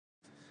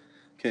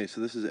Okay,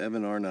 so this is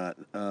Evan Arnott.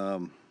 I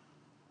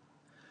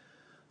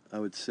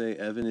would say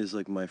Evan is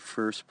like my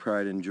first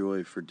pride and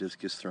joy for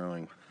discus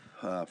throwing.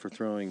 For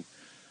throwing,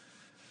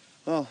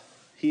 well,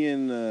 he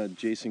and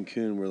Jason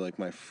Kuhn were like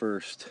my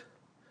first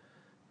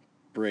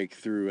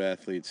breakthrough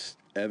athletes.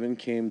 Evan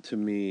came to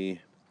me.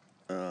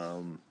 He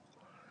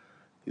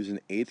was in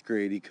 8th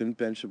grade. He couldn't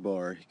bench a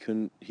bar.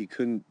 He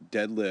couldn't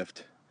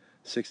deadlift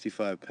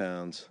 65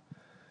 pounds.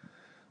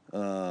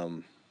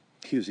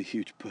 He was a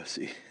huge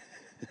pussy.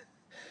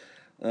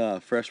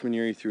 Freshman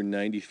year, he threw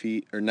 90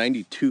 feet, or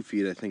 92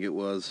 feet, I think it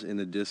was, in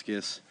the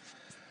discus.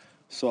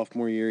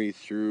 Sophomore year, he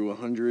threw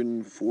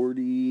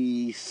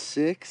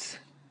 146,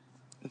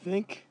 I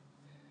think.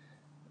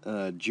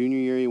 Junior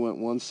year, he went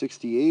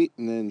 168,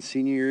 and then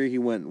senior year, he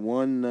went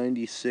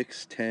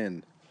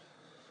 196.10.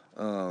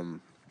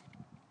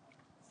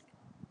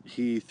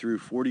 He threw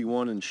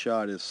 41 and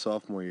shot his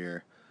sophomore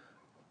year.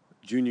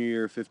 Junior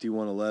year,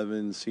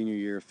 51.11. Senior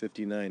year,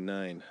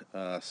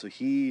 59.9. So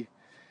he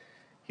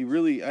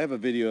really, I have a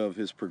video of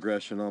his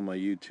progression on my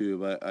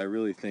YouTube. I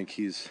really think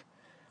he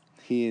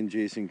and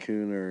Jason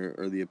Kuhn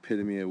are the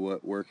epitome of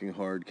what working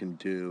hard can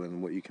do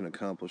and what you can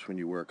accomplish when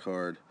you work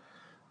hard.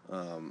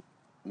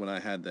 When I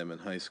had them in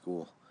high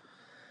school.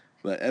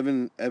 But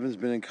Evan's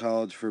been in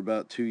college for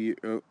about 2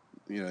 years.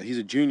 He's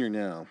a junior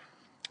now,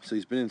 so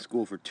he's been in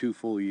school for 2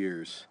 full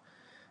years,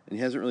 and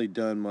he hasn't really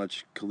done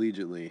much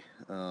collegiately.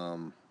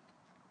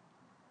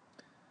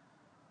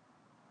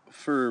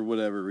 For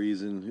whatever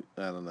reason,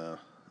 I don't know.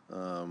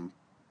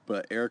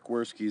 But Eric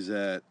Worski's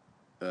at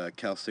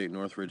Cal State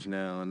Northridge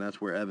now, and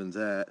that's where Evan's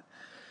at.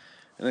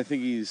 And I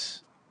think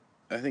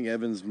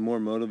Evan's more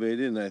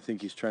motivated, and I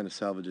think he's trying to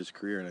salvage his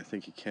career, and I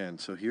think he can.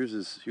 So here's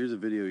a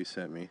video he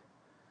sent me.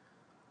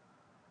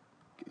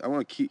 I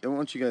want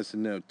you guys to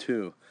know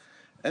too.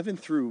 Evan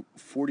threw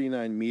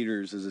 49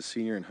 meters as a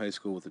senior in high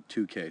school with a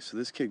 2K. So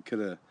this kid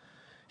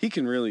he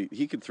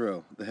could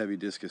throw the heavy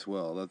discus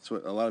well. That's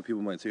what a lot of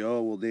people might say.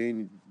 Oh, well,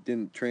 Dane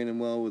didn't train him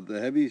well with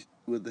the heavy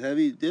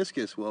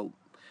discus. Well,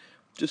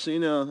 just so you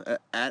know,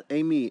 at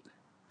a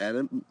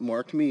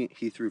marked meet,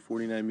 he threw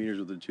 49 meters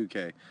with a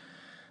 2K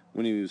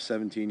when he was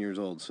 17 years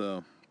old.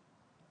 So,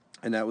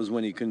 and that was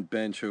when he couldn't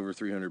bench over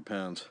 300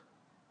 pounds.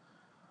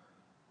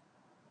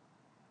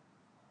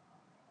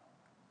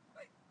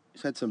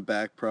 He's had some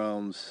back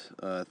problems.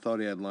 Thought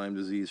he had Lyme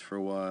disease for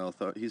a while.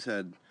 He's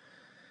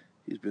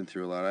been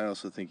through a lot. I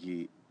also think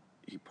he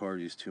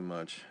parties too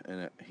much,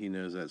 and he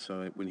knows that.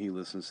 So when he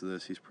listens to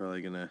this, he's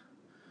probably gonna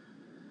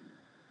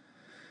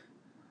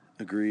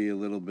agree a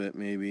little bit,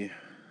 maybe.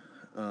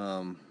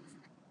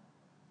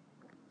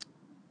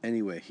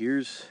 Anyway,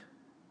 I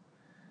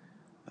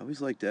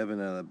always liked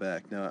Evan out of the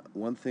back. Now,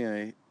 one thing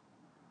I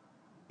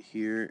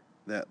hear,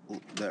 that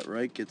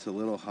right gets a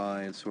little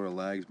high and sort of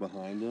lags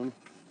behind him,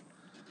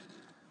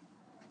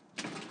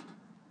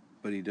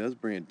 but he does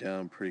bring it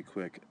down pretty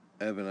quick.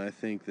 Evan, I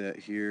think that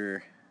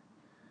here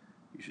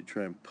you should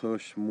try and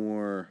push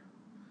more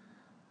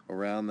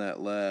around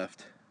that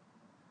left,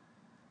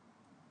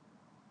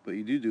 but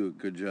you do a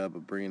good job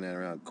of bringing that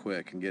around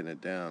quick and getting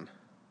it down.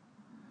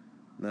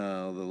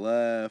 Now, the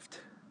left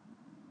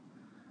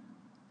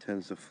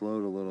tends to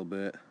float a little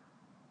bit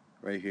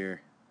right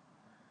here.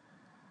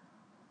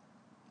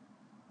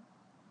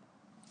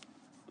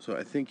 So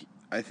I think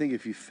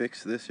if you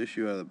fix this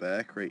issue out of the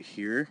back right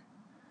here,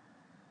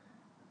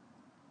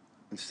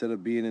 instead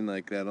of being in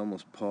like that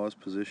almost pause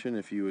position,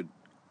 if you would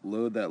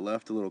load that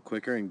left a little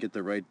quicker and get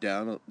the right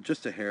down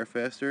just a hair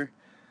faster,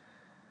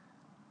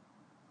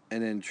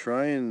 and then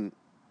try and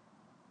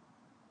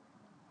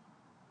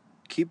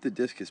keep the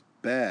discus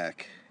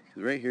back,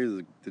 because right here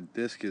the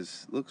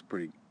discus looks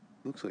like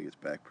it's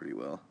back pretty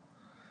well,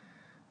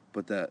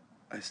 but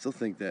I still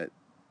think that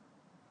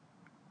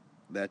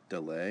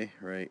delay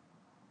right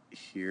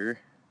here,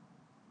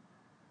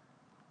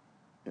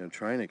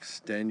 try and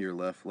extend your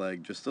left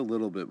leg just a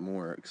little bit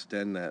more.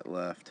 Extend that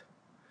left,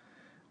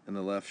 and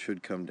the left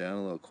should come down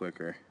a little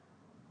quicker.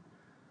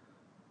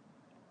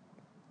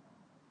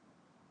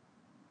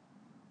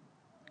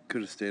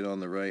 Could have stayed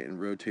on the right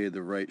and rotated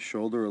the right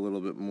shoulder a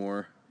little bit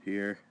more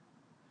here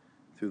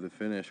through the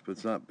finish, but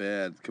it's not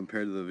bad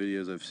compared to the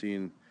videos I've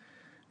seen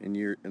in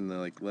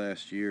the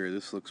last year.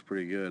 This looks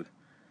pretty good.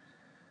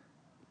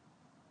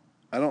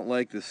 I don't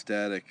like the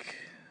static.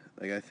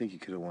 I think you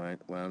could have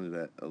wound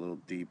it a little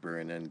deeper,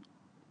 and then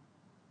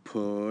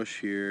push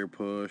here,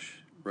 push,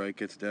 right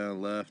gets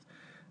down, left,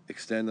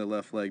 extend the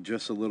left leg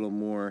just a little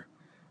more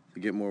to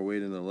get more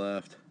weight in the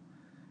left,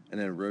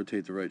 and then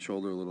rotate the right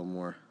shoulder a little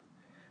more.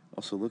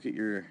 Also, look at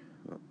your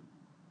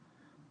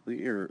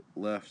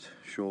left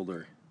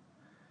shoulder.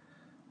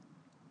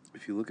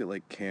 If you look at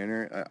like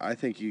Canner, I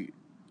think you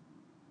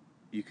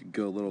could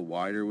go a little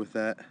wider with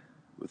that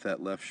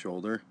left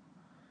shoulder,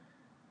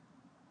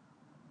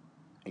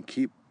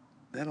 and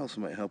that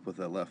also might help with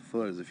that left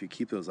foot, is if you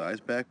keep those eyes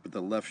back, but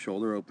the left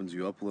shoulder opens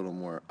you up a little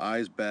more.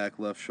 Eyes back,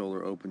 left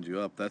shoulder opens you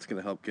up. That's going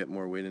to help get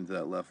more weight into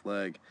that left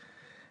leg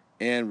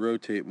and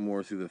rotate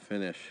more through the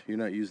finish. You're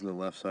not using the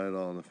left side at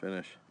all in the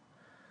finish.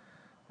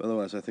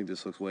 Otherwise, I think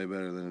this looks way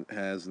better than it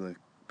has in the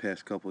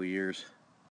past couple of years.